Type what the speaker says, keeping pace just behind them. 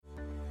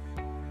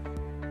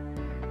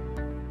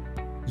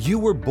You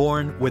were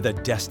born with a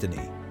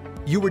destiny.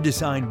 You were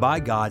designed by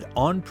God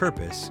on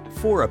purpose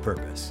for a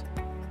purpose.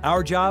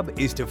 Our job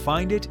is to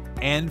find it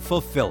and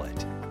fulfill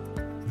it.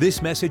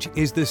 This message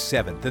is the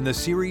seventh in the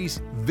series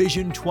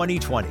Vision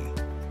 2020.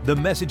 The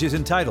message is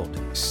entitled,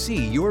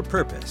 See Your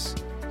Purpose.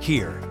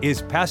 Here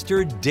is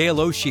Pastor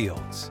Dale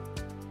O'Shields.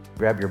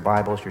 Grab your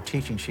Bibles, your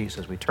teaching sheets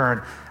as we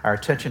turn our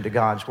attention to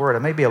God's Word. I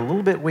may be a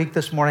little bit weak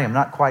this morning. I'm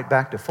not quite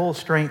back to full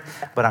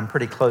strength, but I'm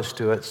pretty close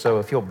to it. So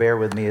if you'll bear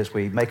with me as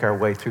we make our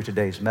way through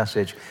today's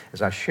message,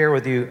 as I share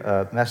with you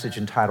a message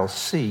entitled,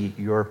 See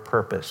Your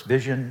Purpose.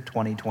 Vision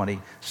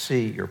 2020,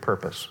 See Your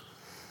Purpose.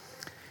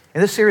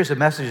 In this series of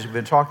messages, we've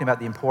been talking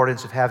about the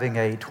importance of having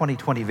a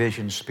 2020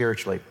 vision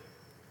spiritually.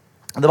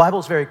 The Bible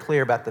is very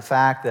clear about the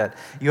fact that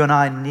you and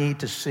I need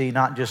to see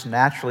not just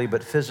naturally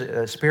but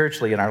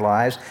spiritually in our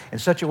lives in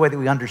such a way that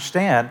we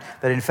understand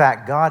that in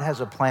fact God has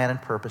a plan and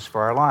purpose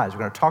for our lives. We're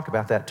going to talk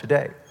about that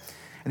today.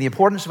 And the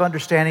importance of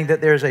understanding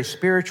that there's a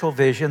spiritual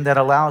vision that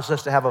allows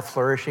us to have a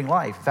flourishing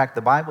life. In fact,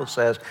 the Bible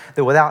says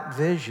that without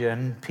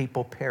vision,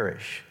 people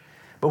perish.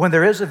 But when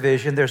there is a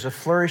vision, there's a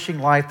flourishing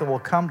life that will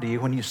come to you.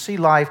 When you see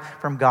life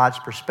from God's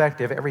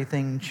perspective,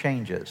 everything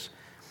changes.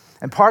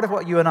 And part of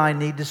what you and I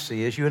need to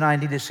see is you and I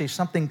need to see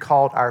something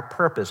called our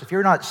purpose. If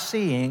you're not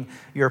seeing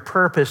your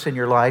purpose in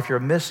your life, you're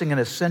missing an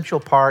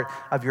essential part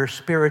of your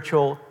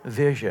spiritual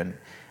vision.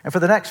 And for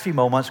the next few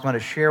moments, I'm going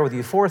to share with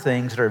you 4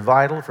 things that are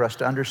vital for us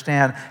to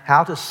understand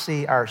how to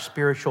see our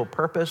spiritual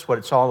purpose, what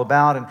it's all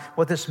about, and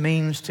what this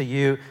means to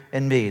you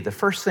and me. The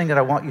first thing that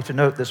I want you to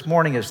note this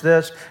morning is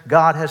this: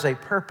 God has a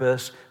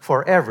purpose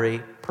for every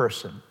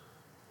person.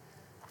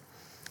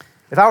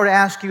 If I were to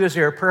ask you, is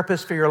there a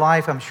purpose for your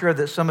life? I'm sure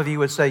that some of you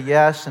would say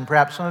yes, and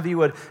perhaps some of you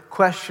would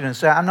question and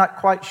say, I'm not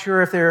quite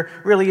sure if there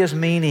really is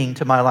meaning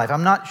to my life.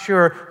 I'm not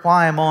sure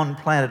why I'm on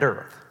planet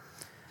Earth.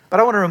 But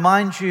I want to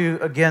remind you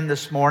again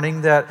this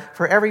morning that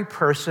for every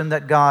person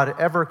that God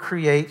ever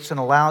creates and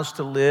allows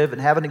to live and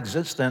have an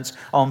existence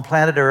on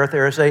planet Earth,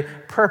 there is a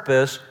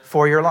purpose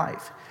for your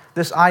life.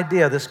 This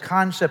idea, this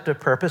concept of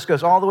purpose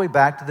goes all the way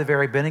back to the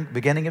very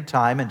beginning of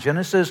time in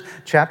Genesis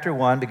chapter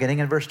 1, beginning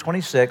in verse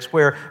 26,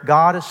 where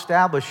God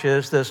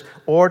establishes this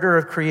order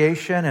of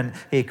creation and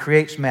He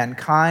creates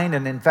mankind.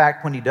 And in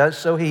fact, when He does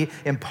so, He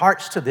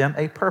imparts to them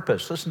a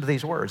purpose. Listen to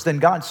these words. Then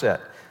God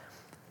said,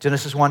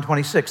 Genesis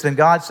 1:26, then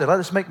God said, let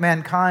us make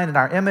mankind in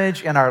our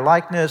image and our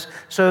likeness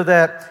so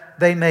that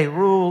they may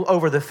rule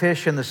over the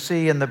fish in the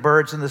sea and the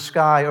birds in the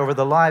sky, over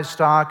the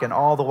livestock and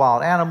all the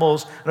wild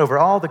animals, and over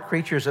all the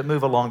creatures that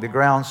move along the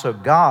ground. So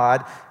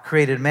God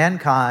created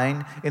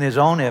mankind in His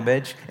own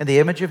image. In the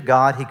image of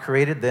God, He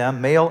created them.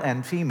 Male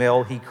and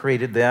female, He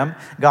created them.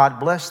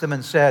 God blessed them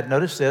and said,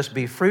 notice this,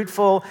 be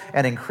fruitful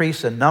and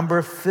increase in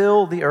number,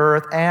 fill the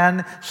earth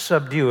and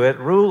subdue it,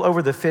 rule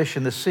over the fish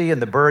in the sea and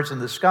the birds in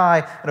the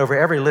sky, and over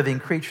every living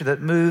creature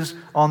that moves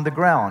on the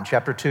ground.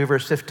 Chapter 2,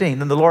 verse 15.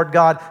 Then the Lord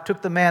God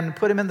took the man and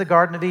put him in the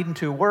Garden of Eden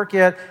to work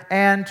it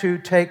and to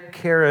take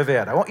care of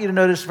it. I want you to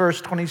notice verse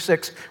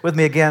 26 with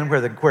me again,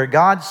 where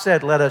God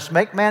said, let us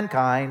make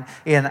mankind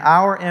in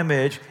our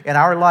image, in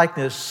our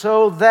likeness,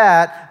 so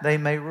that they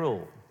may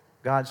rule.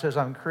 God says,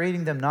 I'm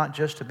creating them not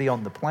just to be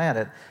on the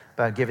planet,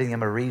 but giving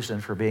them a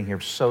reason for being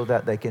here so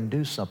that they can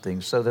do something,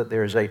 so that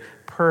there's a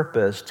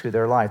purpose to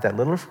their life. That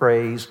little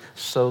phrase,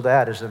 so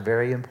that, is a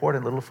very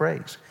important little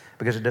phrase,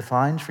 because it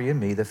defines for you and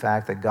me the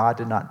fact that God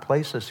did not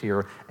place us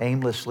here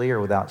aimlessly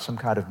or without some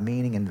kind of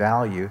meaning and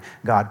value.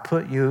 God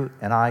put you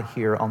and I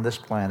here on this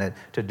planet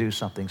to do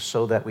something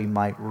so that we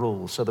might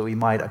rule, so that we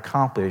might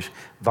accomplish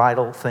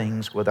vital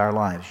things with our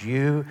lives.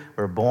 You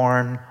were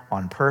born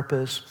on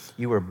purpose.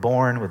 You were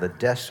born with a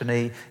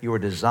destiny. You were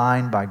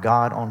designed by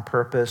God on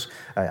purpose.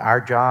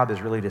 Our job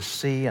is really to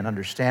see and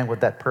understand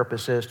what that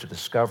purpose is, to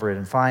discover it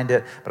and find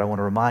it. But I want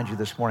to remind you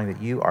this morning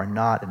that you are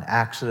not an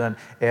accident.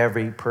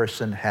 Every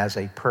person has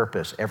a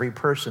purpose. Every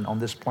person on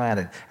this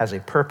planet has a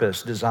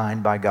purpose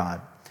designed by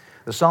God.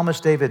 The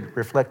psalmist David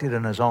reflected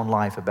in his own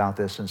life about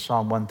this in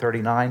Psalm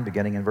 139,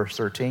 beginning in verse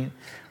 13.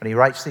 When he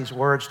writes these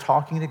words,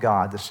 talking to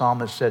God, the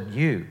psalmist said,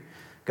 You,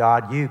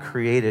 God, you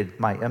created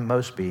my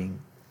inmost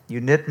being.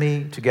 You knit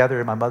me together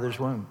in my mother's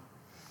womb.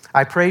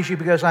 I praise you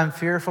because I'm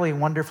fearfully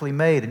and wonderfully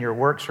made, and your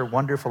works are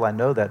wonderful. I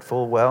know that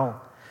full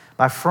well.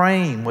 My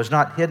frame was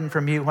not hidden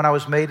from you when I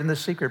was made in the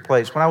secret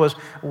place, when I was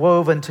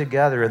woven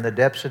together in the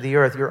depths of the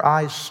earth. Your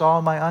eyes saw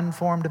my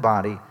unformed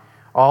body.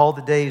 All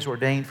the days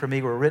ordained for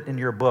me were written in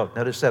your book.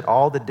 Notice that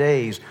all the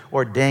days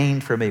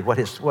ordained for me,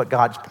 what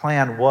God's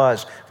plan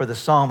was for the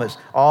psalmist.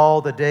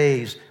 All the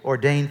days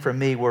ordained for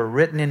me were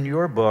written in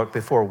your book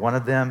before one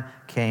of them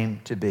came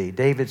to be.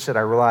 David said,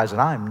 I realize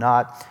that I am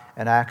not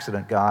an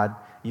accident, God.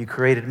 You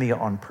created me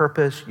on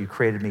purpose. You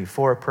created me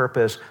for a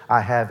purpose.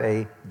 I have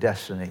a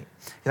destiny.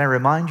 Can I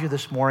remind you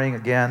this morning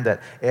again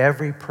that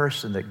every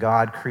person that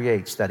God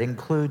creates, that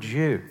includes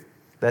you,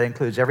 that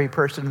includes every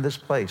person in this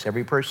place,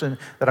 every person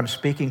that I'm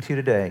speaking to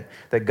today,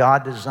 that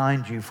God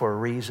designed you for a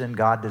reason.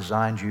 God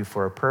designed you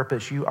for a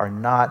purpose. You are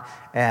not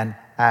an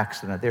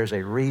accident. There's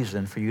a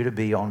reason for you to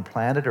be on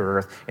planet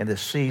Earth in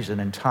this season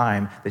and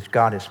time that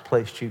God has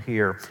placed you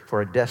here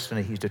for a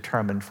destiny He's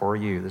determined for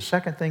you. The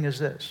second thing is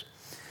this.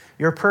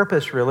 Your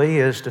purpose really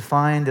is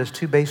defined as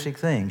two basic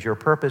things. Your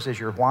purpose is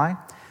your why,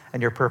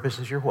 and your purpose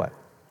is your what.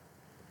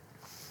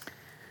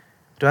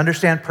 To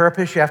understand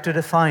purpose, you have to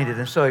define it.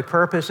 And so a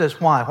purpose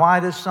is why. Why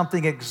does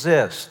something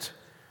exist?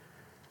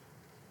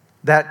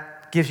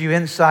 That gives you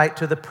insight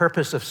to the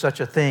purpose of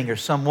such a thing or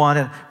someone,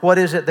 and what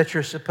is it that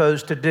you're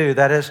supposed to do.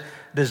 That is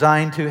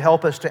designed to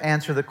help us to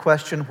answer the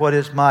question, what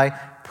is my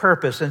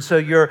purpose? And so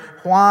your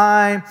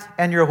why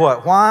and your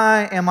what.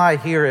 Why am I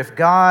here? If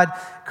God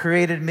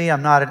created me,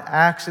 I'm not an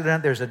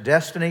accident. There's a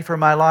destiny for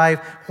my life.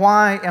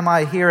 Why am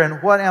I here,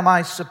 and what am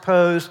I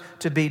supposed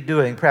to be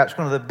doing? Perhaps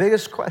one of the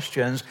biggest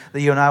questions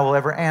that you and I will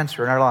ever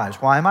answer in our lives.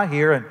 Why am I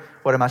here, and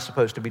what am I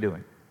supposed to be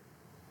doing?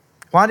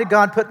 Why did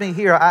God put me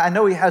here? I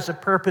know He has a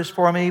purpose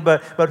for me,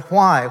 but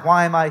why?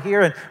 Why am I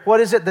here? And what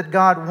is it that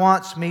God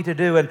wants me to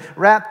do? And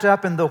wrapped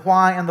up in the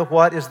why and the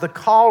what is the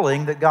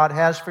calling that God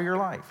has for your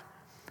life.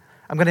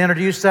 I'm going to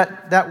introduce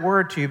that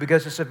word to you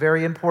because it's a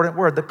very important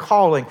word, the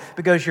calling,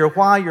 because your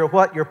why, your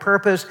what, your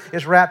purpose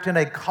is wrapped in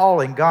a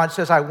calling. God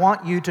says, I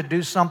want you to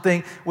do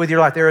something with your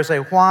life. There is a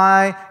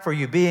why for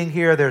you being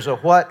here. There's a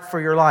what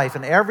for your life.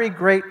 And every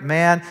great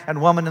man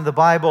and woman in the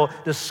Bible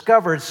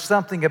discovered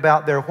something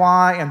about their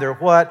why and their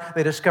what.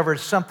 They discovered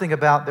something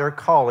about their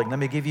calling. Let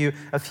me give you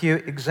a few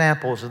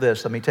examples of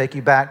this. Let me take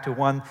you back to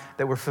one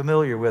that we're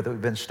familiar with, that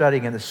we've been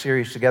studying in this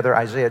series together,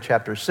 Isaiah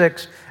chapter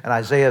 6, and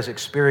Isaiah's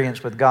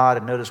experience with God.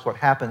 And notice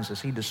what happens as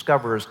he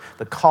discovers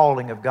the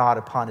calling of God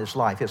upon his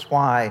life, his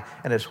why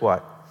and his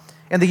what.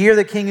 In the year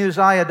that King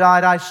Uzziah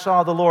died, I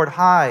saw the Lord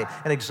high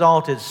and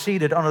exalted,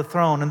 seated on a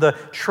throne, and the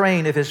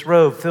train of His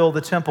robe filled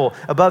the temple.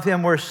 Above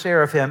Him were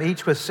seraphim,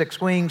 each with 6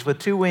 wings. With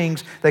 2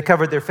 wings they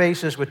covered their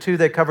faces, with 2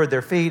 they covered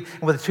their feet,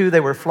 and with 2 they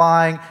were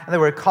flying, and they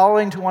were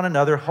calling to one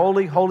another,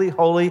 Holy, holy,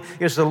 holy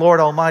is the Lord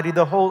Almighty.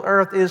 The whole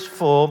earth is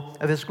full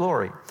of His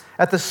glory.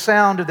 At the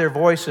sound of their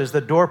voices,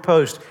 the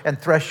doorpost and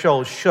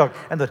threshold shook,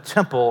 and the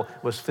temple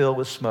was filled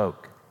with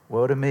smoke.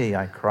 Woe to me,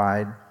 I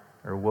cried.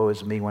 Or woe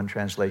is me, one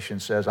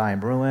translation says, I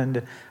am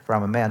ruined, for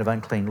I'm a man of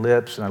unclean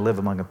lips, and I live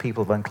among a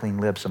people of unclean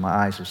lips, and my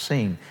eyes have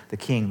seen the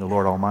King, the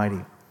Lord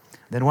Almighty.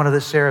 Then one of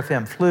the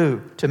seraphim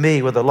flew to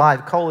me with a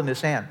live coal in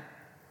his hand,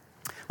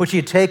 which he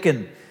had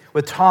taken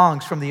with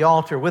tongs from the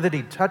altar. With it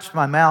he touched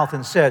my mouth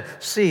and said,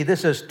 see,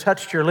 this has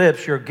touched your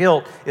lips. Your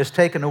guilt is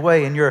taken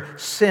away and your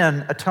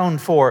sin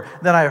atoned for.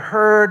 Then I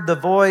heard the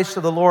voice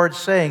of the Lord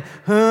saying,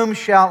 whom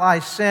shall I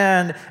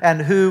send,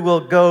 and who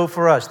will go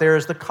for us?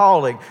 There's the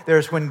calling.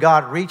 There's when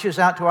God reaches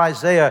out to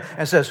Isaiah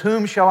and says,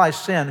 whom shall I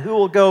send? Who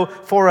will go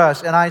for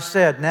us? And I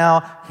said,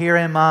 now here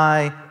am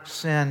I,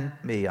 send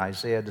me.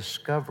 Isaiah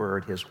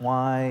discovered his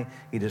why.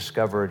 He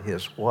discovered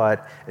his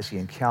what. As he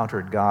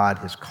encountered God,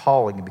 his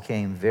calling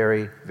became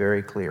very,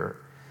 very clear.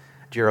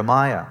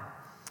 Jeremiah,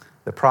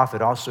 the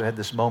prophet, also had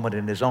this moment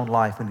in his own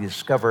life when he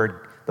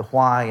discovered the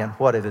why and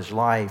what of his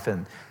life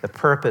and the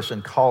purpose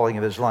and calling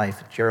of his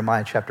life.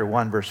 Jeremiah chapter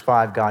 1, verse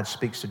 5, God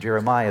speaks to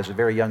Jeremiah as a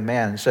very young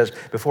man and says,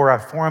 before I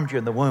formed you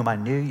in the womb, I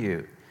knew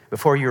you.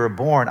 Before you were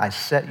born, I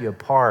set you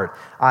apart.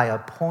 I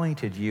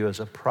appointed you as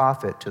a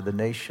prophet to the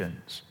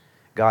nations.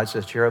 God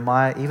says,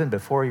 Jeremiah, even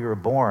before you were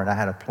born, I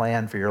had a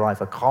plan for your life,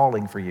 a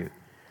calling for you.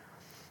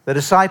 The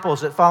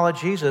disciples that followed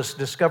Jesus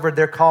discovered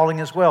their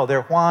calling as well,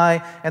 their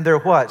why and their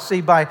what.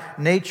 See, by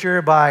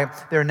nature, by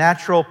their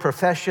natural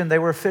profession, they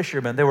were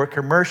fishermen. They were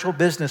commercial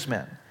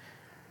businessmen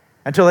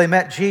until they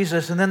met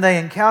Jesus, and then they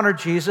encountered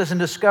Jesus and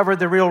discovered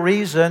the real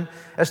reason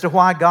as to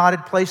why God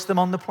had placed them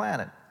on the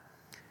planet.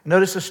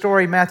 Notice the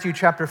story, Matthew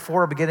chapter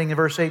 4, beginning in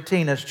verse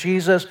 18. As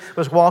Jesus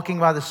was walking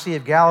by the Sea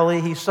of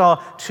Galilee, he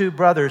saw 2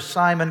 brothers,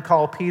 Simon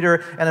called Peter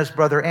and his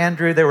brother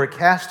Andrew. They were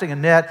casting a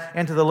net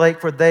into the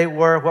lake, for they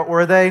were, what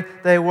were they?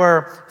 They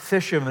were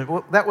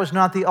fishermen. That was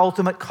not the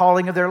ultimate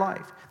calling of their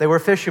life. They were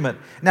fishermen.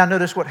 Now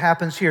notice what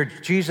happens here.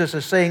 Jesus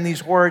is saying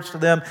these words to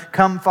them,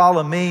 come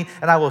follow me,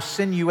 and I will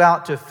send you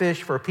out to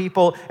fish for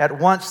people. At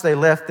once they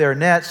left their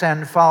nets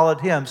and followed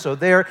him. So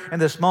there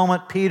in this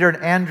moment, Peter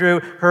and Andrew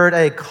heard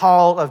a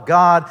call of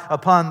God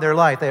upon their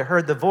life. They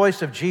heard the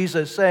voice of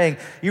Jesus saying,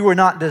 you were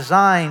not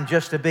designed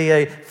just to be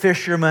a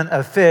fisherman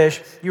of fish.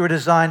 You were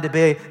designed to be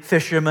a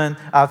fisherman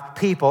of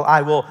people.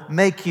 I will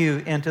make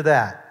you into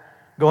that.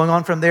 Going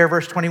on from there,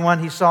 verse 21,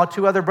 he saw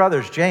 2 other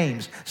brothers,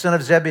 James, son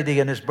of Zebedee,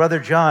 and his brother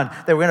John.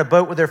 They were in a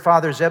boat with their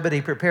father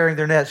Zebedee, preparing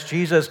their nets.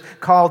 Jesus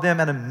called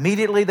them, and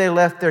immediately they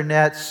left their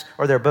nets,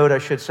 or their boat, I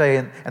should say,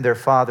 and their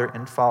father,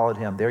 and followed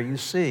him. There you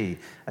see,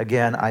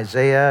 again,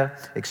 Isaiah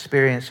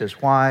experienced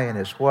his why and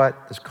his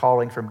what, his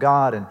calling from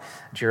God, and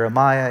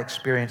Jeremiah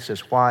experienced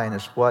his why and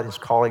his what, his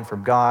calling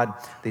from God.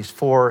 These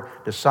 4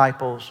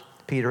 disciples,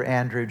 Peter,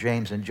 Andrew,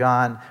 James, and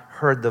John,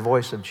 heard the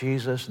voice of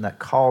Jesus and that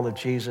call of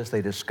Jesus.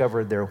 They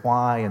discovered their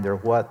why and their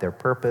what, their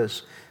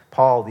purpose.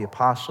 Paul, the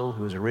apostle,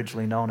 who was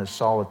originally known as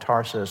Saul of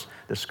Tarsus,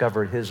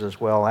 discovered his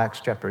as well.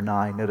 Acts chapter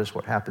 9, notice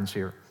what happens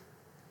here.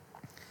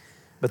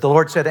 But the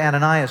Lord said to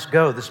Ananias,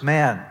 go, this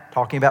man,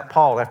 talking about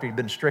Paul after he'd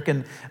been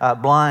stricken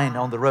blind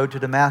on the road to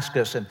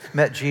Damascus and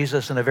met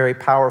Jesus in a very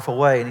powerful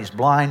way, and he's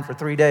blind for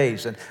 3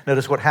 days. And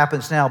notice what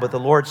happens now. But the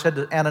Lord said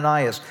to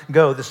Ananias,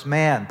 go, this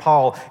man,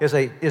 Paul,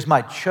 is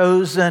my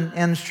chosen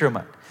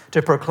instrument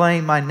to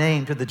proclaim my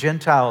name to the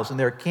Gentiles and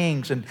their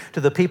kings and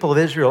to the people of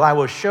Israel. I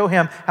will show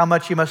him how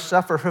much he must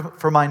suffer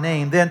for my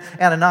name. Then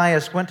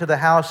Ananias went to the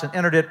house and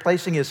entered it,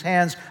 placing his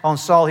hands on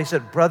Saul. He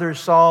said, Brother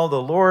Saul,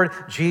 the Lord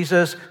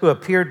Jesus, who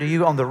appeared to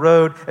you on the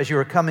road as you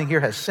were coming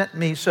here, has sent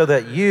me so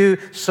that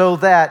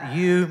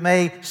you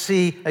may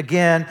see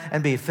again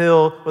and be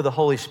filled with the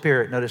Holy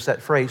Spirit. Notice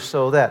that phrase,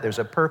 so that. There's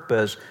a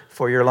purpose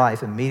for your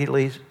life.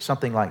 Immediately,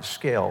 something like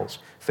scales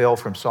fell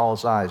from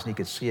Saul's eyes, and he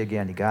could see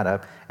again. He got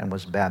up and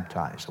was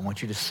baptized. I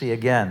want you to see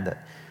again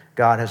that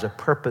God has a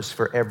purpose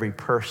for every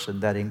person.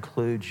 That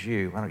includes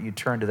you. Why don't you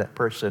turn to that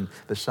person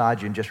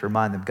beside you and just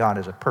remind them God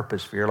has a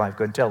purpose for your life.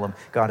 Go and tell them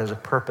God has a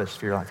purpose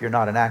for your life. You're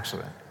not an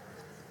accident.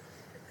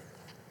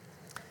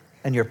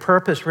 And your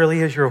purpose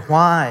really is your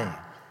why,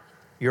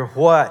 your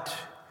what.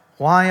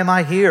 Why am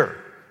I here?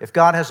 If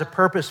God has a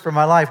purpose for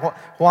my life,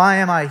 why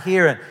am I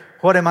here? And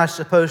what am I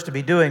supposed to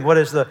be doing? What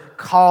is the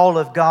call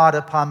of God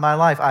upon my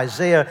life?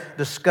 Isaiah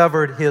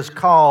discovered his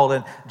call,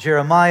 and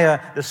Jeremiah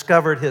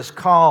discovered his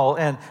call,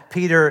 and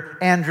Peter,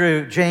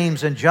 Andrew,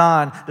 James, and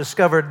John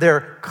discovered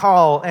their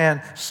call, and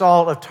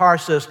Saul of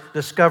Tarsus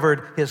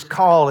discovered his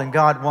call, and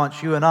God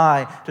wants you and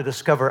I to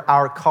discover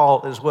our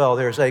call as well.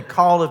 There's a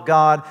call of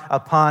God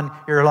upon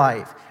your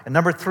life. And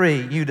number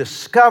 3, you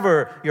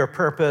discover your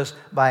purpose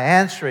by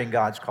answering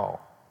God's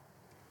call.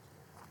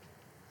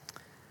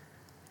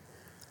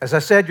 As I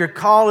said, your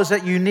call is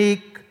that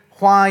unique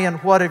why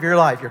and what of your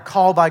life. You're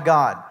called by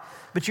God.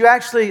 But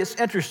it's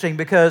interesting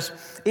because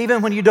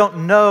even when you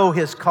don't know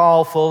His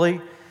call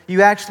fully,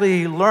 you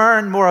actually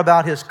learn more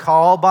about His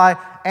call by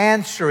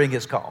answering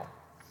His call.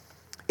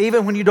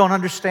 Even when you don't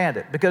understand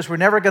it, because we're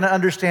never going to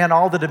understand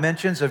all the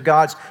dimensions of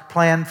God's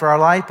plan for our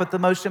life. But the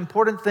most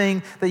important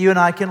thing that you and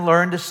I can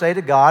learn to say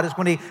to God is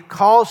when He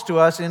calls to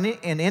us in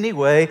any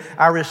way,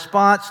 our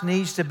response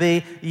needs to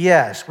be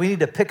yes. We need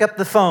to pick up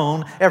the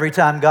phone every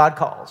time God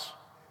calls.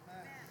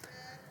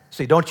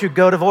 See, don't you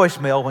go to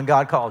voicemail when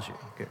God calls you.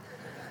 Okay.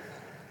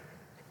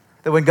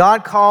 That when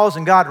God calls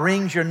and God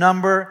rings your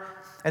number,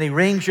 and He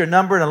rings your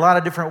number in a lot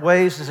of different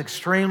ways, it's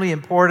extremely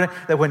important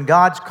that when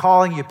God's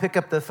calling, you pick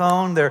up the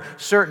phone. There are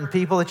certain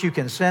people that you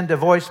can send to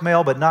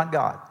voicemail, but not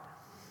God.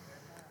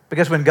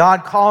 Because when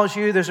God calls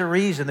you, there's a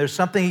reason. There's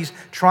something He's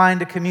trying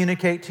to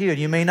communicate to you. And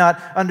you may not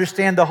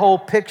understand the whole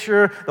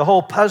picture. The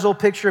whole puzzle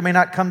picture may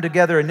not come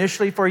together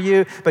initially for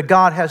you, but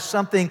God has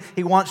something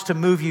He wants to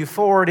move you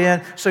forward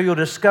in, so you'll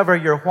discover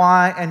your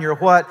why and your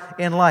what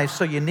in life.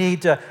 So you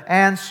need to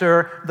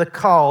answer the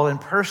call.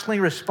 And personally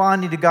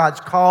responding to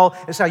God's call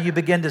is how you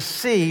begin to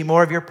see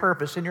more of your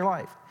purpose in your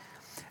life.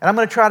 And I'm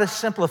going to try to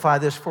simplify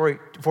this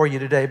for you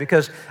today,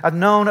 because I've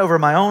known over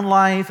my own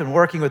life and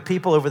working with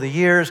people over the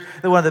years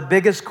that one of the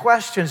biggest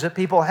questions that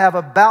people have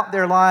about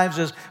their lives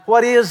is,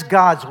 what is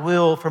God's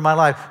will for my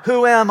life?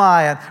 Who am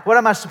I? And what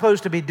am I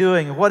supposed to be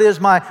doing? And what is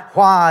my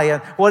why?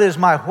 And what is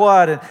my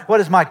what? And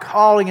what is my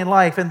calling in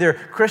life? And there are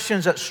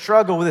Christians that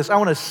struggle with this. I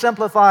want to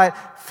simplify it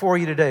for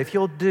you today. If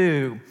you'll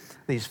do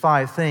these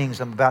 5 things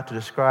I'm about to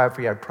describe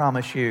for you, I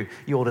promise you,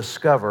 you will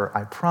discover,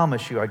 I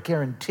promise you, I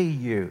guarantee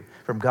you,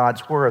 from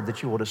God's Word,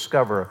 that you will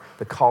discover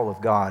the call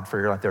of God for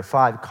your life. There are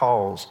 5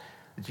 calls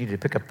that you need to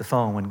pick up the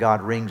phone when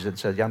God rings and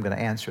says, yeah, I'm going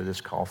to answer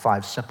this call.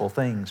 5 simple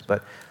things,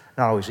 but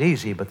not always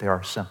easy, but they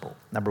are simple.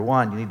 Number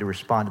 1, you need to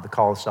respond to the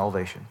call of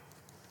salvation.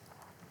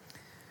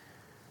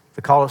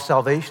 The call of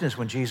salvation is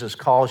when Jesus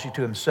calls you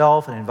to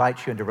Himself and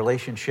invites you into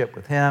relationship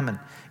with Him, and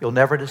you'll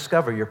never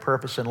discover your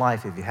purpose in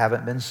life if you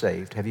haven't been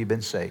saved. Have you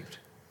been saved?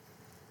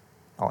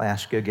 I'll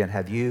ask you again,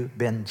 have you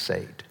been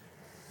saved?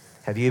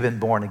 Have you been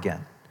born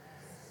again?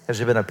 Has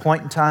there been a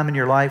point in time in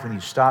your life when you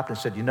stopped and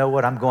said, you know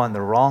what, I'm going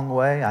the wrong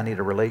way. I need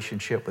a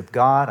relationship with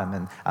God.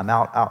 I'm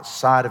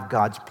outside of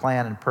God's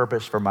plan and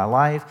purpose for my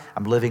life.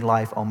 I'm living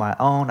life on my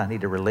own. I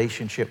need a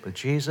relationship with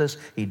Jesus.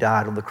 He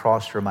died on the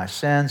cross for my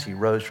sins. He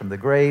rose from the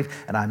grave,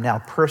 and I'm now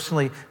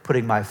personally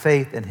putting my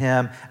faith in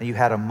Him. And you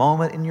had a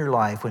moment in your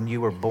life when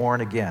you were born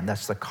again.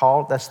 That's the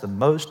call. That's the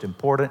most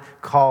important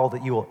call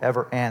that you will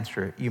ever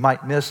answer. You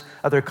might miss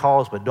other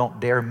calls, but don't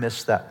dare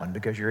miss that one,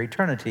 because your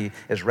eternity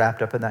is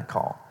wrapped up in that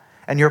call.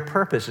 And your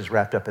purpose is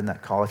wrapped up in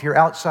that call. If you're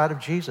outside of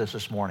Jesus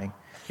this morning,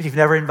 if you've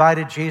never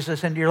invited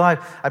Jesus into your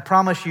life, I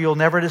promise you'll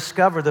never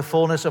discover the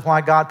fullness of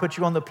why God put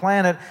you on the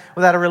planet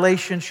without a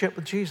relationship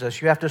with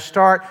Jesus. You have to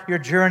start your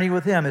journey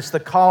with Him. It's the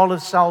call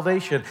of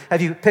salvation.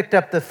 Have you picked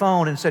up the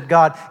phone and said,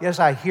 God, yes,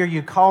 I hear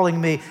you calling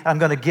me. I'm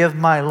going to give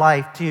my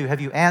life to you.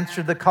 Have you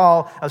answered the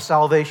call of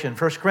salvation?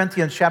 1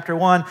 Corinthians chapter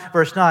 1,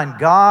 verse 9,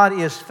 God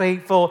is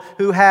faithful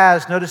who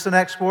has, notice the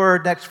next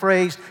word, next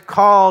phrase,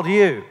 called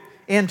you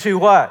into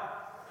what?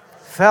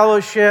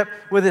 fellowship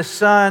with His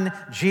Son,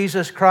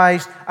 Jesus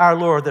Christ, our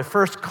Lord. The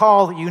first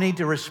call that you need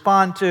to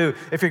respond to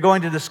if you're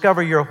going to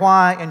discover your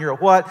why and your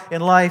what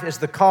in life is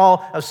the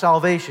call of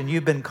salvation.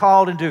 You've been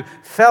called into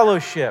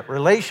fellowship,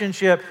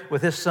 relationship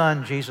with His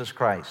Son, Jesus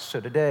Christ. So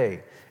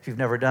today, if you've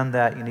never done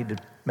that, you need to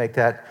make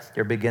that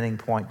your beginning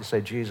point to say,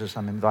 Jesus,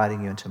 I'm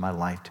inviting you into my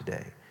life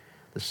today.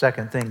 The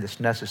second thing that's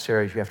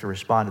necessary is you have to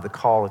respond to the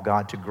call of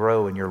God to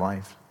grow in your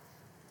life.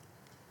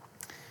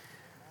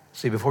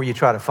 See, before you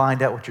try to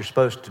find out what you're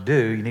supposed to do,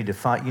 you need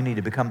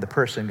to become the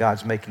person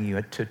God's making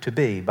you to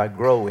be by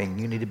growing.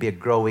 You need to be a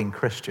growing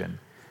Christian.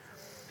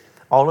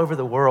 All over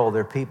the world,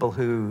 there are people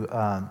who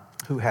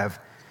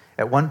have,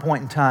 at one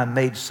point in time,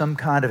 made some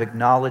kind of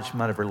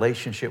acknowledgement of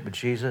relationship with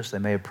Jesus. They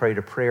may have prayed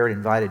a prayer and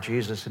invited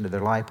Jesus into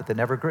their life, but they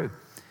never grew.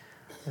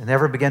 They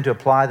never began to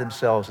apply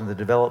themselves in the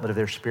development of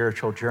their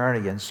spiritual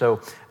journey. And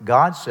so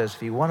God says,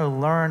 if you want to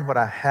learn what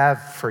I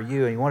have for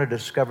you and you want to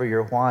discover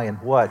your why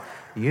and what,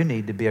 you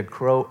need to be a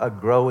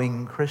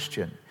growing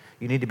Christian.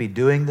 You need to be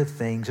doing the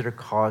things that are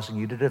causing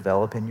you to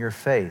develop in your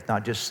faith,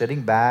 not just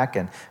sitting back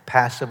and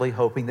passively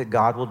hoping that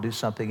God will do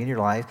something in your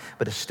life,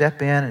 but to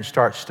step in and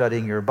start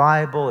studying your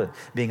Bible and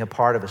being a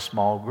part of a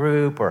small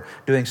group or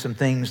doing some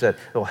things that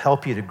will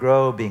help you to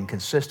grow, being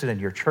consistent in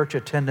your church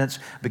attendance,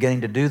 beginning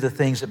to do the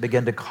things that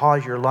begin to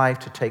cause your life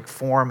to take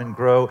form and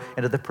grow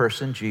into the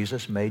person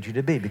Jesus made you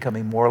to be,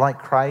 becoming more like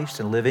Christ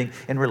and living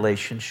in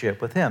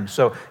relationship with Him.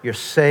 So you're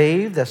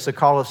saved, that's the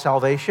call of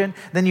salvation.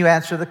 Then you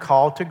answer the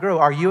call to grow.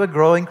 Are you a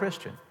growing Christian?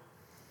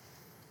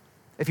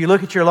 If you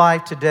look at your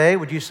life today,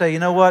 would you say, you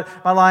know what,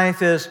 my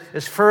life is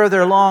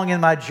further along in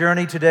my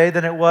journey today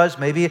than it was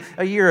maybe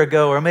a year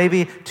ago or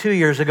maybe 2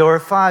 years ago or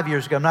 5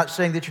 years ago? I'm not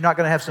saying that you're not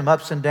going to have some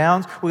ups and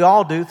downs. We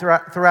all do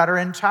throughout our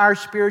entire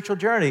spiritual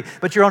journey.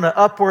 But you're on an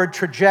upward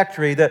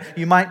trajectory that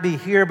you might be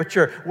here, but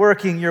you're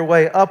working your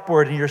way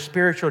upward in your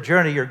spiritual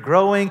journey. You're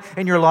growing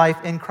in your life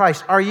in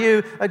Christ. Are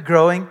you a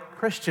growing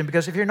Christian?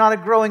 Because if you're not a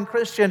growing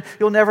Christian,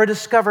 you'll never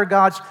discover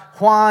God's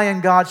why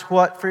and God's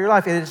what for your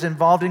life. It is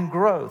involved in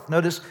growth.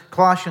 Notice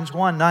Colossians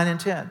 1, 9 and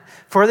 10.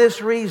 For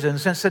this reason,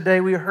 since the day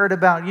we heard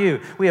about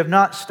you, we have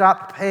not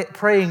stopped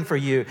praying for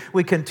you.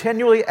 We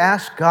continually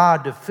ask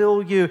God to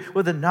fill you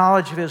with the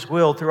knowledge of His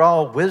will through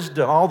all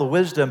the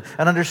wisdom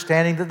and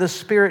understanding that the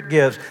Spirit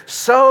gives,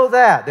 so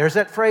that, there's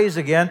that phrase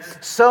again,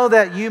 so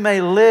that you may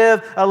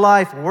live a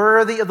life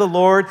worthy of the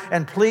Lord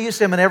and please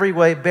Him in every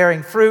way,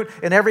 bearing fruit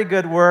in every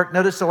good work.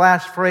 Notice the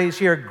last phrase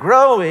here,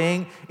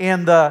 growing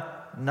in the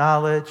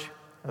knowledge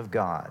of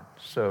God.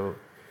 So,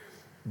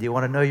 do you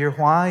want to know your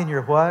why and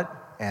your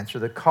what? Answer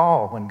the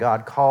call. When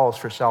God calls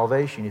for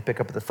salvation, you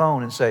pick up the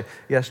phone and say,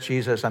 yes,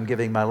 Jesus, I'm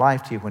giving my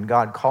life to you. When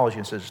God calls you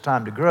and says it's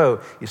time to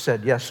grow, you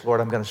said, yes, Lord,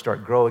 I'm going to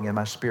start growing in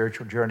my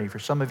spiritual journey. For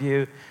some of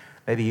you,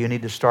 maybe you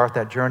need to start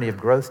that journey of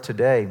growth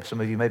today. Some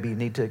of you maybe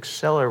need to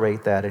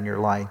accelerate that in your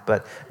life,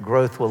 but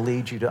growth will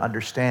lead you to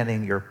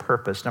understanding your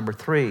purpose. Number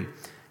 3,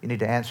 you need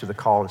to answer the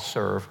call to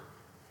serve.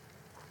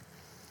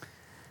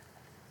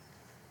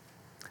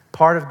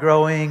 Part of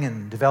growing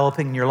and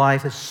developing in your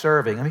life is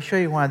serving. Let me show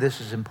you why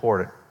this is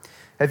important.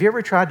 Have you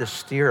ever tried to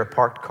steer a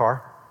parked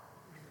car?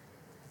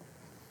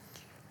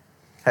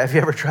 Have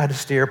you ever tried to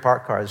steer a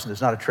parked car? This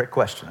is not a trick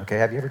question, okay?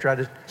 Have you ever tried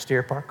to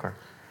steer a parked car?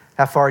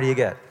 How far do you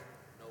get?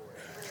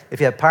 Nowhere. If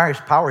you have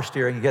power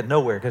steering, you get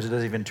nowhere because it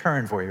doesn't even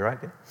turn for you, right?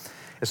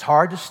 It's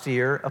hard to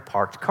steer a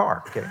parked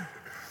car, okay?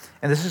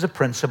 And this is a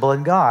principle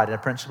in God. And a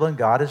principle in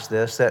God is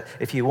this, that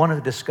if you want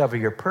to discover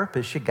your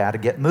purpose, you got to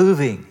get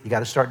moving. You got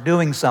to start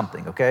doing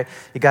something, okay?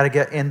 You got to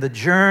get in the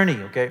journey,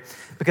 okay?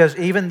 Because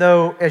even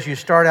though as you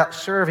start out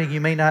serving,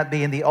 you may not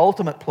be in the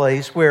ultimate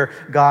place where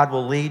God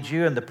will lead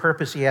you and the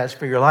purpose He has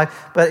for your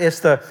life, but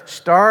it's the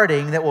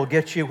starting that will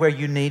get you where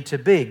you need to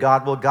be.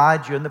 God will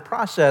guide you in the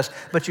process,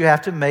 but you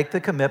have to make the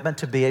commitment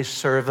to be a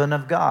servant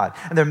of God.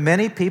 And there are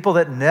many people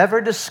that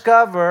never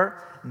discover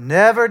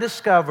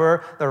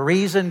the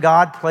reason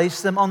God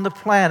placed them on the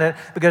planet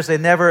because they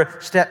never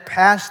step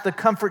past the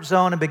comfort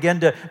zone and begin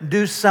to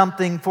do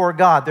something for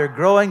God. They're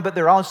growing, but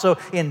they're also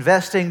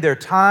investing their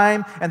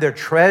time and their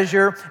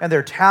treasure and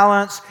their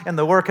talents in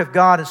the work of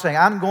God and saying,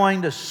 I'm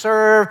going to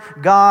serve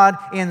God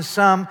in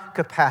some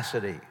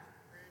capacity.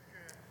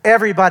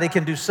 Everybody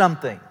can do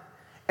something.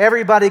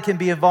 Everybody can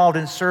be involved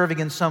in serving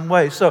in some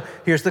way. So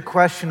here's the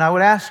question I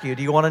would ask you.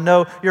 Do you want to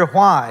know your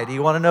why? Do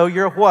you want to know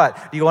your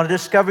what? Do you want to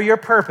discover your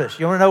purpose?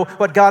 You want to know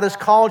what God has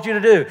called you to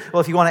do? Well,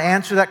 if you want to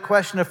answer that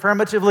question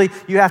affirmatively,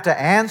 you have to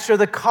answer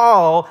the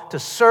call to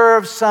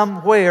serve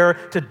somewhere,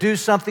 to do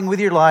something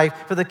with your life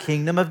for the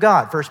kingdom of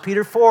God. 1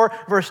 Peter 4,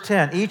 verse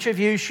 10, each of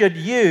you should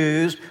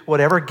use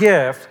whatever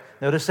gift,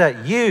 notice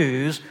that,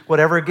 use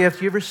whatever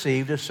gift you've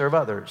received to serve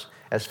others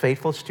as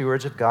faithful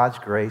stewards of God's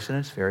grace in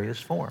its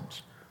various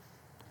forms.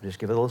 Just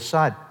give a little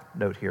side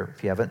note here.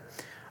 If you haven't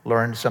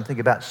learned something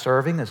about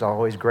serving, there's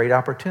always great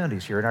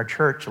opportunities here in our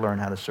church to learn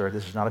how to serve.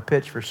 This is not a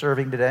pitch for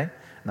serving today. I'm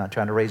not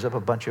trying to raise up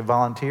a bunch of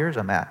volunteers.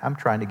 I'm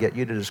trying to get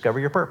you to discover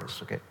your purpose,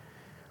 okay?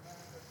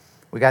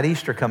 We got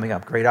Easter coming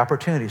up. Great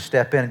opportunity to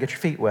step in and get your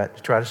feet wet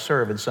to try to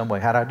serve in some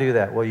way. How do I do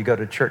that? Well, you go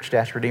to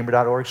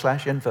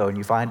church-redeemer.org/info and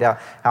you find out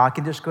how I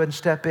can just go ahead and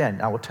step in.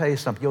 I will tell you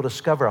something. You'll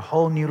discover a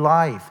whole new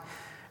life.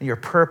 And your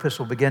purpose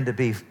will begin to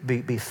be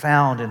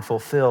found and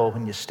fulfilled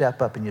when you step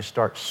up and you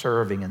start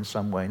serving in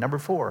some way. Number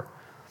 4.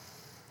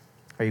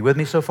 Are you with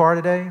me so far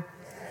today?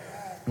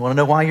 You want to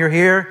know why you're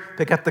here?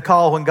 Pick up the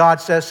call when God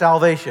says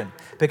salvation.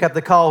 Pick up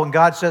the call when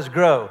God says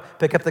grow.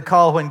 Pick up the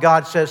call when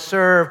God says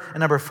serve. And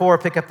number 4,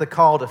 pick up the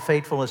call to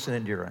faithfulness and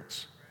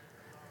endurance.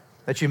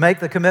 That you make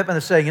the commitment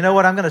to say, you know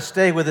what, I'm going to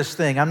stay with this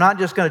thing. I'm not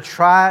just going to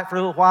try it for a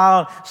little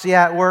while, see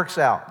how it works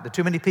out. There are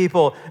too many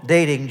people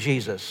dating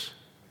Jesus.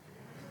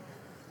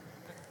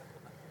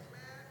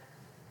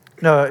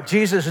 No,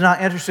 Jesus is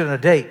not interested in a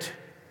date.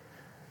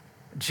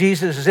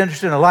 Jesus is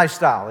interested in a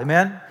lifestyle.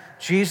 Amen?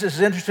 Jesus is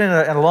interested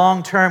in a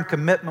long-term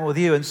commitment with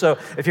you. And so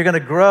if you're going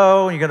to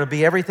grow and you're going to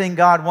be everything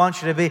God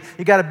wants you to be,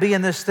 you got to be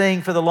in this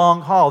thing for the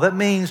long haul. That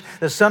means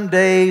that some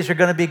days are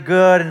going to be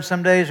good and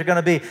some days are going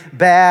to be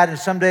bad and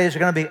some days are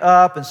going to be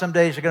up and some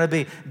days are going to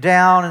be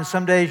down and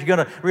some days you're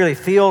going to really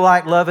feel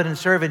like loving and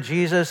serving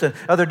Jesus and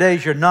other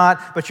days you're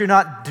not. But you're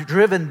not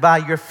driven by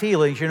your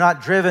feelings. You're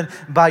not driven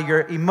by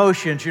your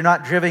emotions. You're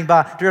not driven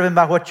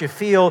by what you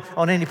feel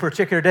on any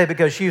particular day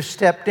because you've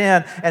stepped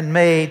in and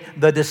made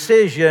the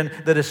decision.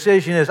 The decision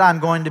is I'm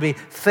going to be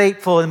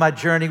faithful in my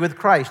journey with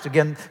Christ.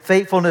 Again,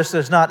 faithfulness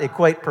does not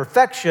equate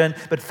perfection,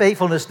 but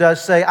faithfulness does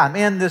say I'm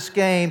in this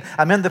game,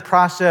 I'm in the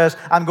process,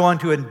 I'm going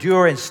to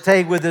endure and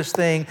stay with this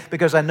thing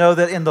because I know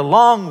that in the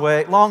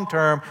long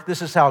term,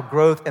 this is how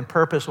growth and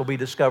purpose will be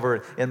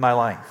discovered in my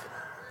life.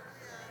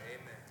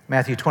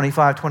 Matthew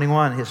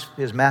 25:21,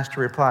 his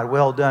master replied,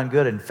 well done,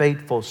 good and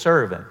faithful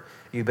servant.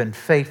 You've been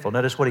faithful.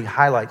 Notice what he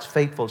highlights,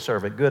 faithful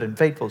servant, good and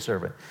faithful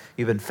servant.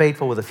 You've been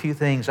faithful with a few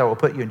things. I will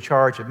put you in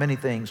charge of many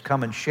things.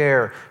 Come and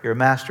share your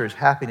master's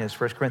happiness,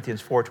 1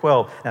 Corinthians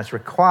 4:12. Now it's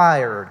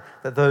required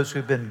that those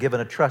who've been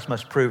given a trust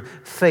must prove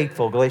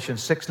faithful.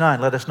 Galatians 6:9,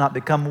 let us not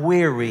become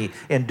weary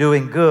in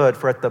doing good,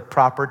 for at the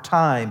proper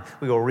time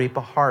we will reap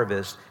a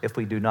harvest if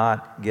we do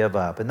not give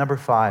up. And number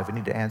 5, we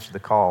need to answer the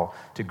call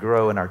to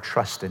grow in our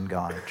trust in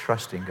God,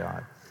 trusting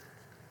God.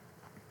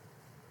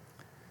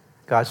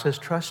 God says,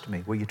 trust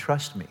me. Will you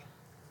trust me?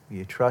 Will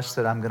you trust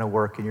that I'm going to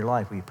work in your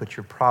life? Will you put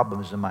your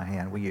problems in my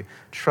hand? Will you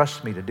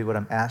trust me to do what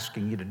I'm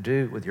asking you to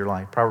do with your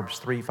life? Proverbs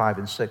 3, 5,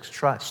 and 6.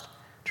 Trust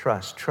in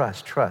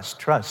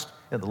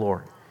the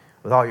Lord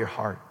with all your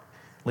heart.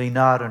 Lean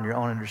not on your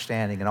own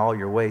understanding. In all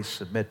your ways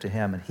submit to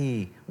Him, and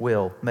He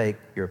will make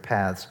your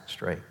paths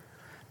straight.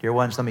 Dear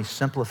ones, let me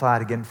simplify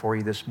it again for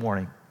you this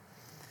morning.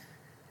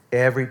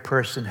 Every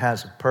person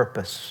has a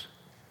purpose.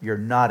 You're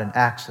not an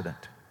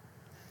accident.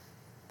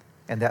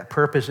 And that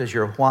purpose is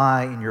your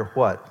why and your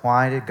what.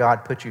 Why did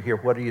God put you here?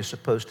 What are you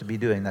supposed to be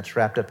doing? That's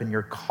wrapped up in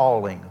your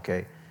calling,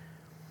 okay?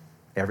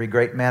 Every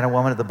great man and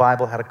woman of the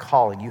Bible had a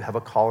calling. You have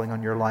a calling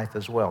on your life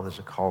as well. There's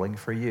a calling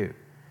for you.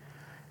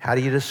 How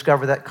do you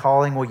discover that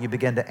calling? Well, you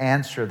begin to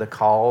answer the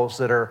calls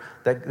that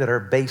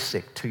are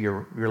basic to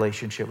your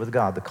relationship with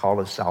God. The call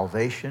of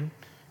salvation,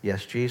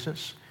 yes,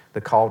 Jesus. The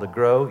call to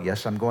grow,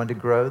 yes, I'm going to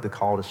grow. The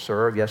call to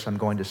serve, yes, I'm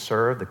going to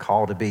serve. The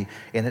call to be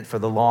in it for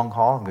the long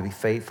haul. I'm going to be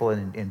faithful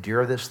and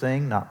endure this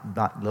thing,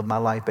 not live my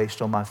life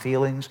based on my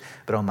feelings,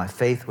 but on my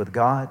faith with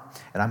God.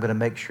 And I'm going to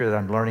make sure that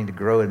I'm learning to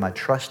grow in my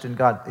trust in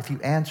God. If you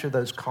answer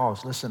those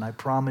calls, listen, I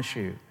promise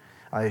you,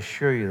 I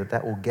assure you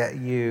that will get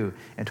you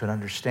into an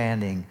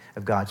understanding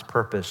of God's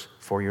purpose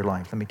for your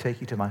life. Let me take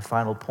you to my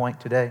final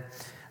point today.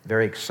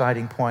 Very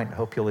exciting point. I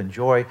hope you'll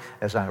enjoy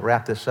as I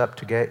wrap this up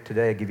today.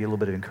 I give you a little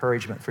bit of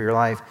encouragement for your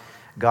life.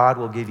 God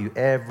will give you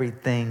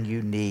everything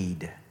you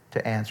need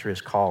to answer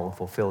His call and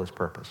fulfill His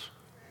purpose.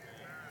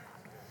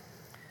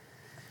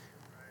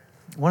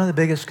 One of the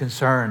biggest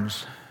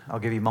concerns, I'll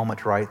give you a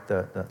moment to write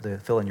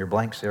the fill in your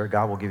blanks there.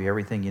 God will give you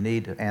everything you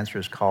need to answer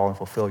His call and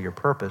fulfill your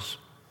purpose.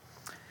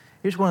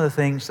 Here's one of the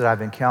things that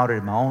I've encountered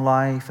in my own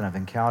life and I've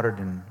encountered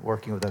in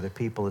working with other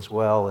people as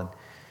well, and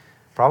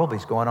probably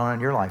is going on in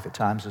your life at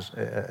times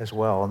as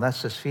well. And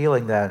that's this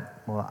feeling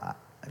that, well,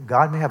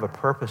 God may have a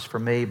purpose for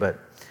me, but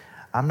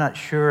I'm not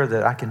sure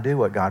that I can do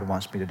what God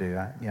wants me to do.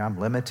 I'm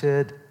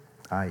limited.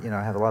 I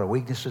have a lot of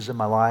weaknesses in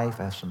my life.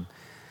 I have some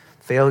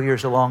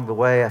failures along the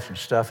way. I have some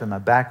stuff in my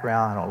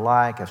background I don't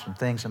like. I have some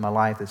things in my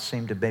life that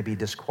seem to maybe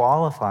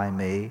disqualify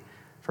me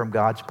from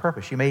God's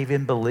purpose. You may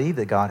even believe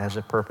that God has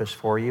a purpose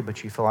for you,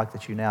 but you feel like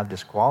that you now have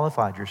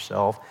disqualified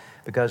yourself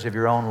because of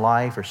your own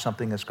life or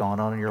something that's gone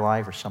on in your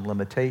life or some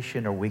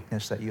limitation or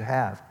weakness that you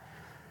have.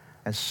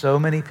 And so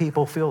many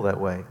people feel that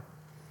way.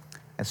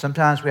 And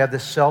sometimes we have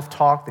this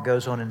self-talk that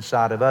goes on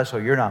inside of us. Oh,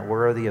 you're not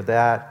worthy of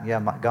that.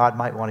 Yeah, God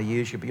might want to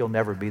use you, but you'll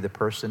never be the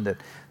person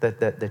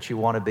that you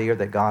want to be or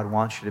that God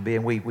wants you to be.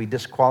 And we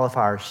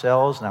disqualify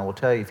ourselves. And I will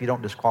tell you, if you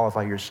don't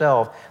disqualify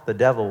yourself, the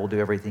devil will do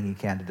everything he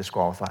can to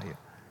disqualify you.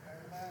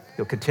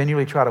 He'll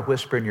continually try to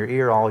whisper in your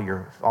ear all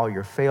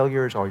your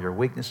failures, all your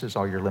weaknesses,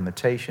 all your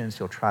limitations.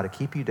 He'll try to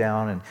keep you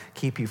down and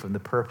keep you from the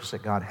purpose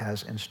that God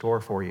has in store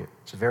for you.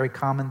 It's a very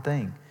common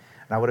thing.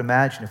 And I would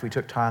imagine if we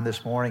took time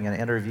this morning and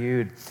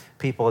interviewed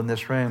people in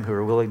this room who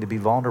are willing to be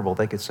vulnerable,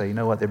 they could say, you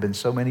know what, there have been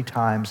so many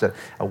times that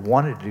I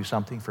wanted to do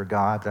something for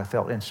God, but I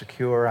felt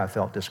insecure, I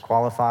felt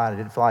disqualified, I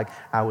didn't feel like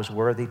I was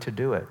worthy to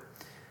do it.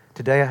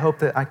 Today, I hope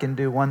that I can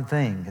do one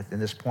thing at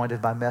this point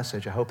of my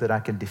message. I hope that I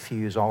can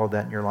diffuse all of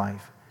that in your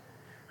life.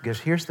 Because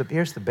here's the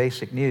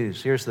basic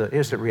news. Here's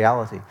the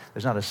reality.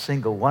 There's not a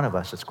single one of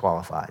us that's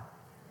qualified.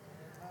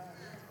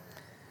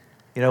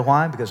 You know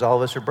why? Because all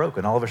of us are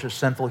broken. All of us are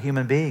sinful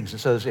human beings. And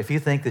so if you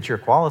think that you're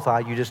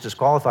qualified, you just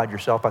disqualified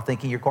yourself by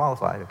thinking you're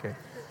qualified, okay?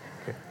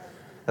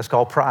 That's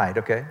called pride,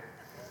 okay?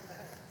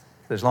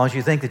 As long as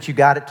you think that you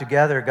got it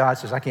together, God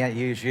says, I can't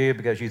use you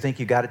because you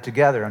think you got it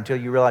together until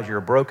you realize you're a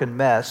broken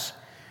mess.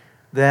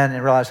 Then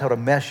and realize what a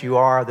mess you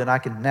are, then I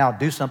can now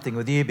do something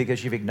with you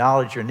because you've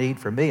acknowledged your need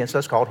for me. And so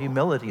it's called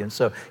humility. And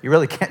so you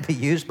really can't be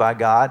used by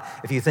God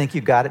if you think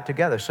you've got it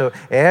together. So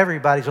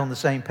everybody's on the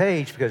same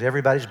page because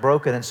everybody's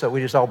broken, and so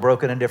we're just all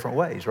broken in different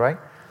ways, right?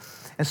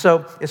 And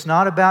so it's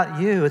not about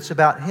you, it's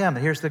about Him.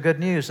 And here's the good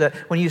news, that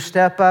when you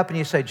step up and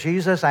you say,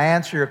 Jesus, I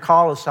answer your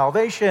call of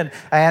salvation,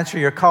 I answer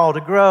your call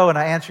to grow, and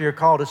I answer your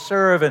call to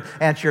serve, and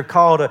answer your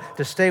call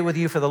to stay with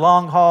you for the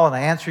long haul, and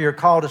I answer your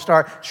call to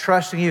start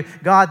trusting you,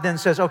 God then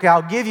says, okay,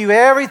 I'll give you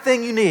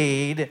everything you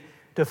need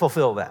to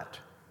fulfill that.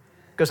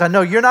 Because I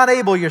know you're not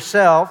able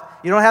yourself,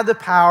 you don't have the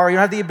power, you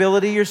don't have the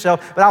ability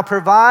yourself, but I'll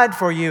provide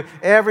for you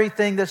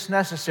everything that's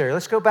necessary.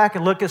 Let's go back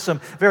and look at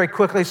very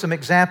quickly, some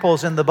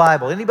examples in the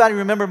Bible. Anybody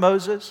remember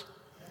Moses?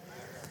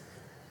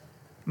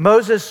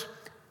 Moses,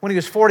 when he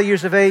was 40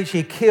 years of age,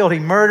 he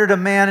murdered a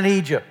man in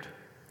Egypt.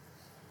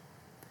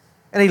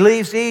 And he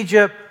leaves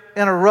Egypt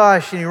in a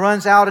rush, and he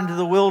runs out into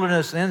the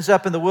wilderness and ends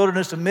up in the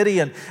wilderness of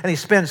Midian, and he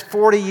spends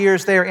 40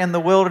 years there in the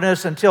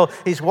wilderness until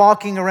he's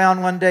walking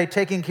around one day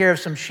taking care of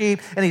some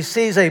sheep, and he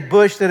sees a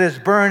bush that is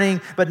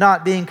burning but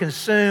not being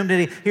consumed,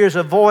 and he hears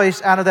a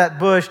voice out of that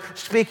bush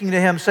speaking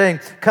to him saying,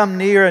 come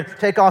near and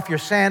take off your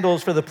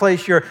sandals, for the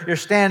place you're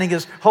standing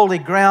is holy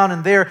ground.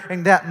 And there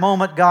in that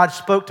moment God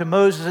spoke to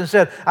Moses and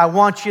said, I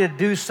want you to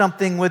do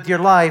something with your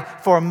life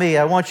for me.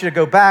 I want you to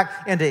go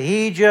back into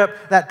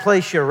Egypt, that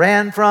place you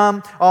ran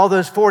from all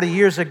those 40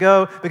 years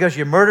ago because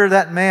you murdered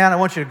that man. I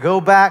want you to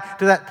go back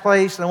to that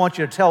place, and I want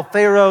you to tell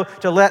Pharaoh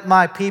to let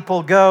my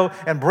people go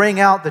and bring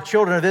out the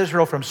children of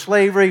Israel from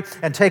slavery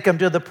and take them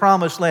to the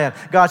promised land.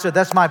 God said,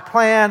 that's my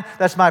plan,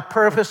 that's my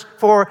purpose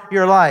for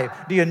your life.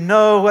 Do you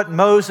know what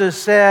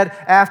Moses said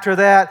after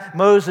that?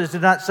 Moses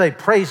did not say,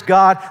 praise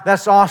God,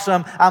 that's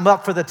awesome, I'm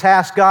up for the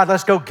task, God,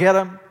 let's go get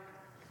him.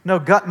 No,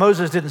 God,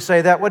 Moses didn't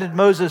say that. What did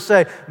Moses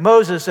say?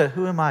 Moses said,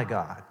 who am I,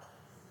 God?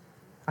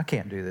 I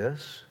can't do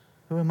this.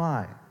 Who am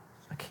I?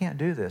 I can't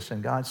do this.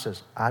 And God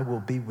says, I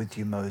will be with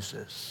you,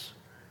 Moses.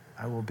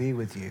 I will be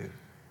with you.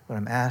 What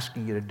I'm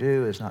asking you to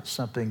do is not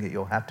something that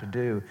you'll have to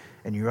do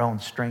in your own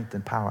strength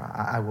and power.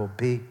 I will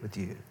be with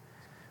you. Do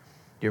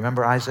you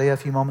remember Isaiah a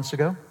few moments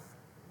ago?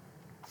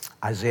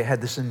 Isaiah had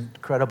this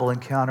incredible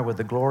encounter with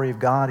the glory of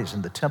God. He's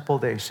in the temple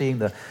there, seeing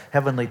the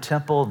heavenly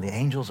temple, and the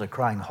angels are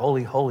crying,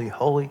 holy, holy,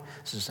 holy.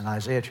 This is in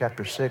Isaiah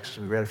chapter 6,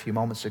 we read a few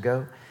moments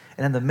ago.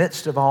 And in the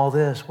midst of all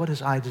this, what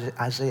does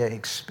Isaiah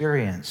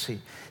experience?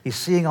 He's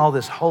seeing all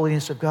this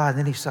holiness of God, and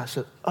then he says,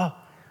 oh,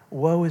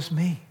 woe is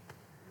me.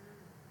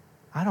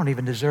 I don't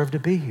even deserve to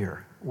be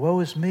here.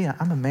 Woe is me.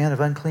 I'm a man of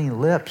unclean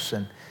lips,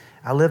 and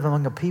I live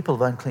among a people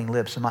of unclean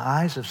lips, and my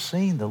eyes have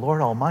seen the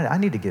Lord Almighty. I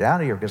need to get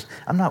out of here because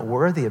I'm not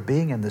worthy of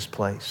being in this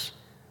place.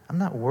 I'm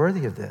not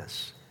worthy of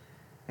this.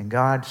 And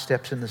God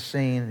steps in the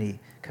scene, and He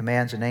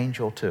commands an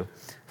angel to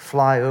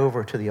fly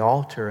over to the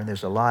altar, and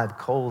there's a live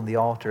coal in the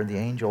altar, and the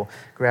angel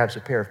grabs a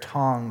pair of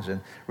tongs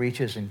and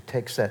reaches and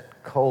takes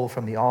that coal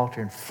from the altar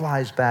and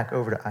flies back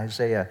over to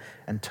Isaiah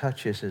and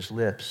touches his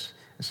lips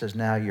and says,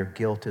 now your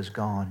guilt is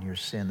gone, your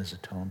sin is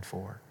atoned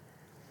for.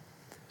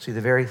 See, the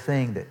very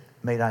thing that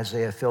made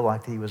Isaiah feel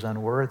like he was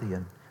unworthy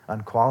and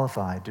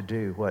unqualified to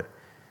do what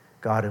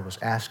God was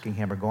asking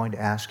him or going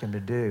to ask him to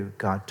do,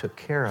 God took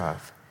care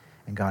of,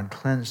 and God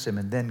cleansed him.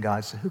 And then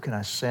God said, who can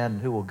I send?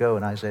 Who will go?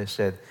 And Isaiah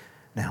said,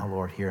 now,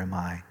 Lord, here am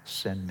I,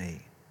 send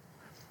me.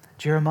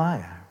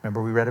 Jeremiah.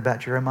 Remember we read about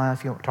Jeremiah,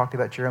 talked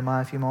about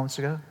Jeremiah a few moments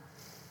ago?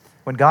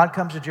 When God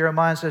comes to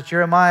Jeremiah and says,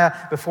 Jeremiah,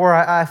 before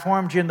I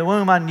formed you in the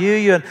womb, I knew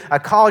you, and I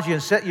called you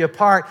and set you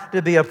apart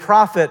to be a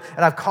prophet,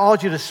 and I've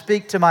called you to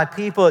speak to my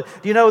people.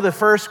 Do you know the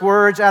first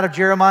words out of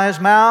Jeremiah's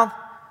mouth?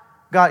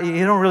 God,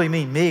 you don't really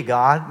mean me,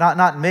 God,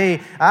 not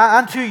me.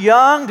 I'm too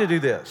young to do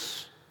this.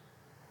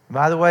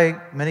 By the way,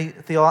 many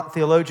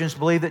theologians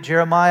believe that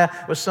Jeremiah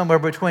was somewhere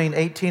between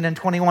 18 and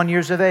 21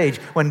 years of age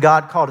when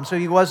God called him. So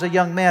he was a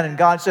young man, and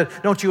God said,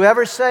 don't you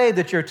ever say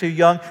that you're too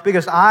young,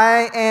 because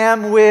I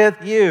am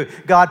with you.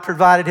 God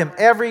provided him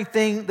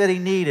everything that he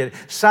needed.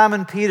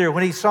 Simon Peter,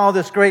 when he saw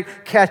this great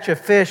catch of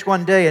fish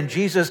one day and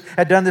Jesus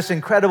had done this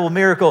incredible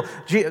miracle,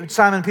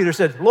 Simon Peter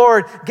said,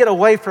 Lord, get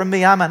away from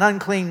me, I'm an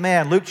unclean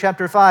man. Luke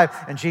chapter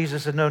 5. And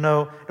Jesus said,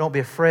 no, don't be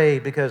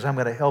afraid, because I'm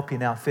going to help you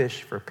now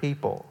fish for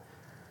people.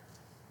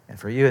 And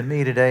for you and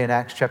me today in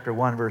Acts chapter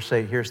 1, verse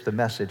 8, here's the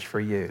message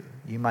for you.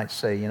 You might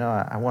say,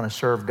 I want to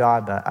serve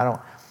God, but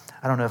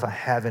I don't know if I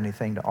have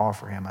anything to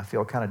offer him. I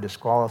feel kind of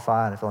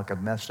disqualified. I feel like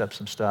I've messed up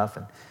some stuff,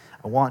 and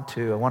I want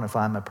to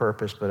find my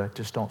purpose, but I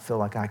just don't feel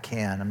like I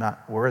can. I'm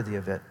not worthy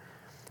of it.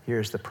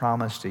 Here's the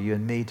promise to you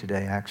and me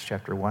today, Acts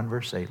chapter 1,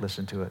 verse 8.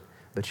 Listen to it.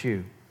 But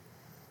you,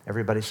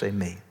 everybody say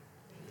me.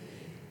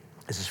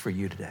 This is for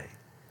you today.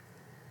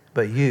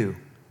 But you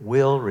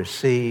will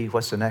receive,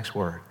 what's the next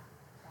word?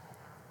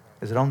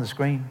 Is it on the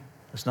screen?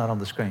 It's not on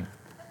the screen.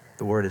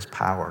 The word is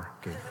power.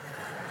 Okay.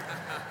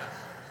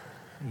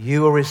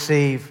 You will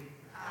receive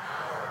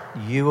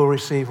power. You will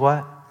receive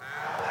what?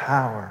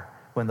 Power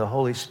when the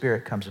Holy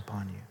Spirit comes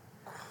upon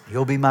you.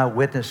 You'll be my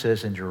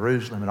witnesses in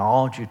Jerusalem and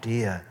all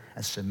Judea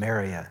and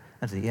Samaria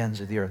and to the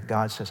ends of the earth.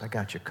 God says, I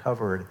got you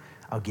covered.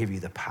 I'll give you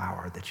the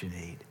power that you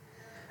need.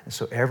 And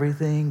so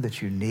everything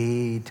that you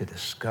need to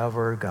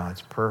discover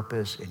God's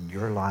purpose in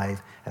your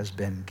life has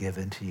been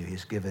given to you.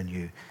 He's given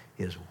you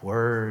His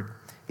Word.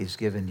 He's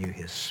given you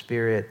His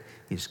Spirit.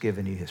 He's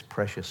given you His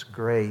precious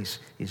grace.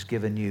 He's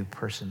given you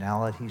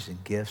personalities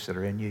and gifts that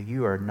are in you.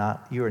 You are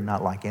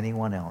not like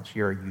anyone else.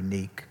 You're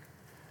unique.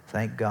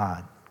 Thank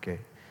God. Okay.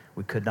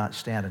 We could not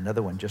stand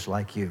another one just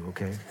like you,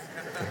 okay?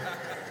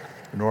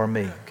 Nor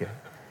me, okay?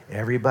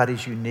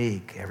 Everybody's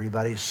unique.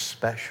 Everybody's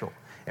special.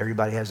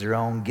 Everybody has their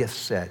own gift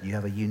set. You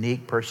have a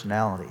unique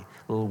personality,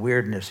 a little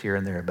weirdness here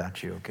and there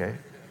about you, okay?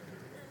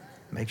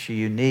 Makes you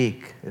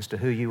unique as to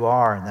who you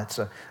are, and that's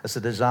a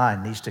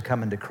design. It needs to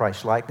come into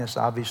Christ's likeness,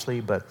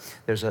 obviously, but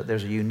there's a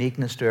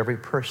uniqueness to every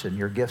person,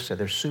 your gift set.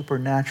 There's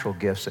supernatural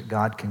gifts that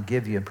God can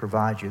give you and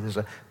provide you. There's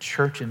a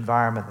church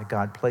environment that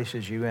God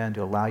places you in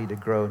to allow you to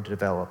grow and to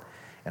develop.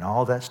 And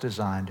all that's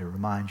designed to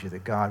remind you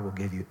that God will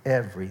give you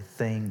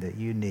everything that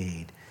you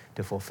need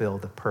to fulfill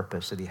the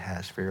purpose that He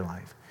has for your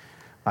life.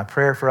 My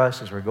prayer for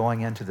us as we're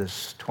going into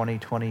this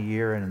 2020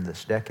 year and in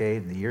this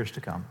decade and the years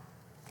to come,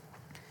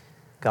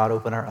 God,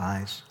 open our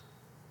eyes.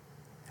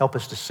 Help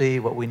us to see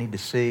what we need to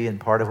see, and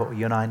part of what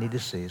you and I need to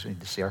see is we need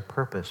to see our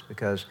purpose,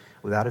 because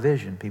without a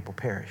vision, people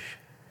perish.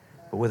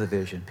 But with a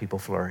vision, people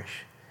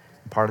flourish.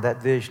 And part of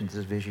that vision is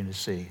this vision to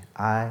see,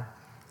 I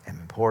am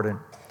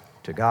important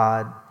to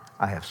God.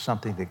 I have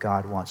something that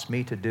God wants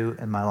me to do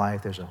in my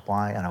life. There's a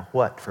why and a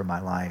what for my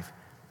life,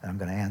 and I'm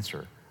going to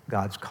answer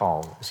God's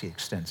call as He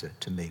extends it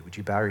to me. Would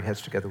you bow your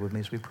heads together with me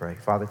as we pray?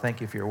 Father, thank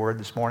you for your word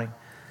this morning.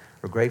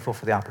 We're grateful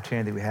for the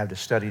opportunity that we have to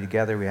study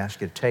together. We ask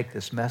you to take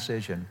this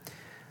message, and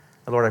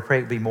Lord, I pray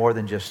it would be more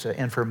than just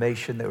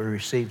information that we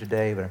receive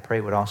today, but I pray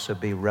it would also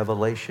be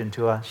revelation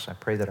to us. I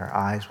pray that our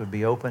eyes would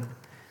be open.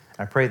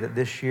 I pray that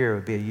this year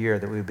would be a year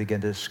that we would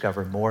begin to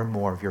discover more and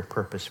more of your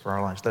purpose for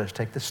our lives. Let us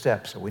take the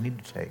steps that we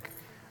need to take.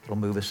 It'll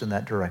move us in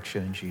that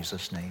direction in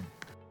Jesus' name.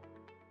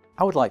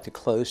 I would like to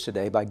close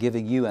today by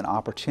giving you an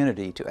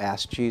opportunity to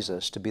ask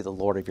Jesus to be the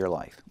Lord of your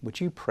life. Would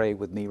you pray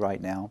with me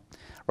right now?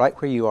 Right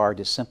where you are,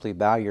 just simply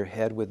bow your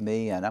head with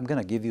me, and I'm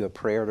going to give you a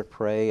prayer to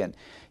pray, and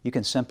you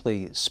can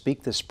simply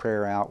speak this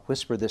prayer out,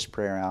 whisper this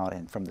prayer out,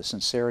 and from the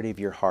sincerity of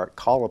your heart,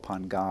 call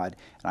upon God,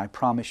 and I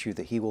promise you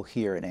that He will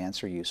hear and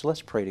answer you. So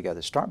let's pray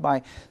together. Start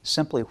by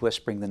simply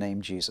whispering the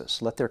name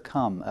Jesus. Let there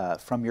come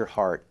from your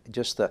heart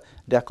just the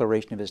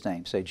declaration of His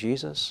name. Say,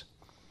 Jesus,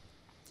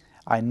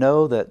 I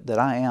know that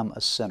I am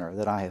a sinner,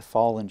 that I have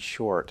fallen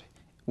short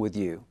with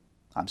you.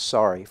 I'm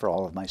sorry for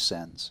all of my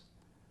sins.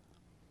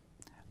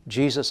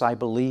 Jesus, I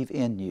believe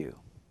in you.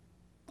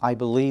 I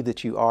believe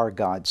that you are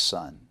God's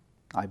Son.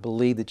 I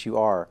believe that you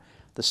are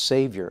the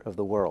Savior of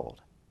the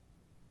world.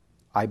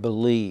 I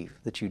believe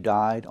that you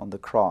died on the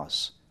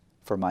cross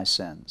for my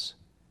sins.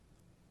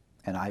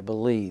 And I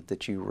believe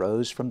that you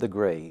rose from the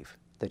grave,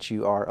 that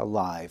you are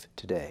alive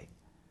today.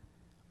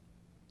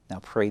 Now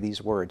pray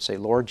these words. Say,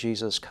 Lord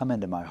Jesus, come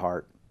into my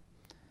heart.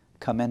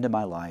 Come into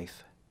my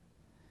life.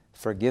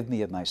 Forgive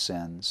me of my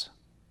sins.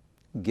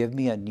 Give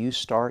me a new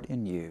start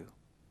in you.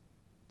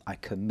 I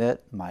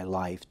commit my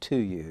life to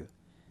you.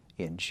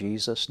 In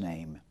Jesus'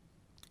 name,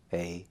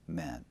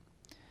 amen.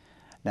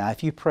 Now,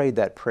 if you prayed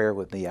that prayer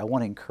with me, I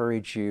want to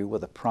encourage you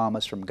with a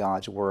promise from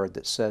God's Word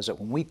that says that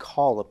when we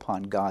call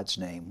upon God's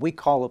name, we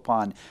call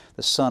upon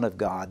the Son of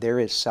God, there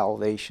is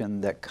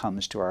salvation that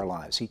comes to our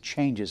lives. He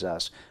changes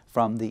us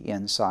from the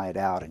inside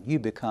out, and you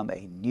become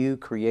a new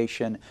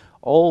creation.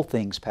 Old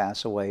things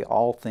pass away,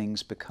 all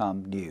things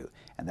become new.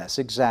 And that's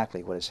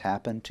exactly what has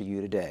happened to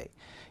you today.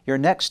 Your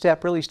next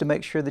step really is to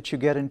make sure that you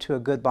get into a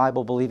good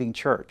Bible-believing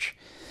church.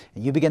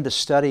 And you begin to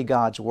study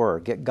God's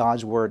Word, get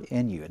God's Word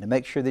in you, and to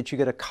make sure that you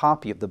get a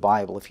copy of the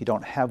Bible if you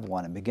don't have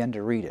one, and begin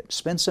to read it.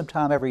 Spend some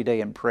time every day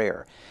in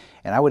prayer.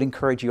 And I would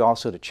encourage you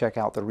also to check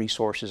out the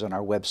resources on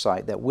our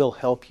website that will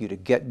help you to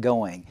get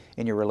going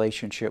in your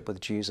relationship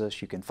with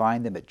Jesus. You can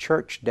find them at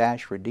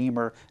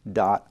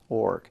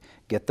church-redeemer.org.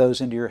 Get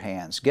those into your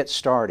hands. Get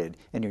started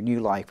in your new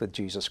life with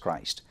Jesus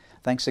Christ.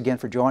 Thanks again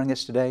for joining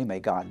us today.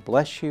 May God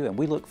bless you, and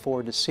we look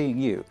forward to seeing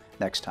you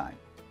next time.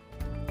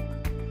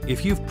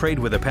 If you've prayed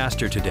with a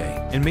pastor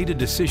today and made a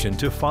decision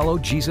to follow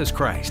Jesus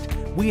Christ,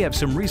 we have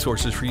some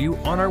resources for you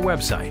on our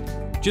website.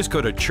 Just go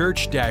to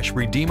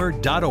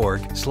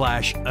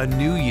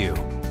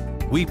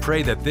church-redeemer.org/anewyou. We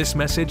pray that this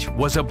message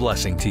was a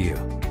blessing to you.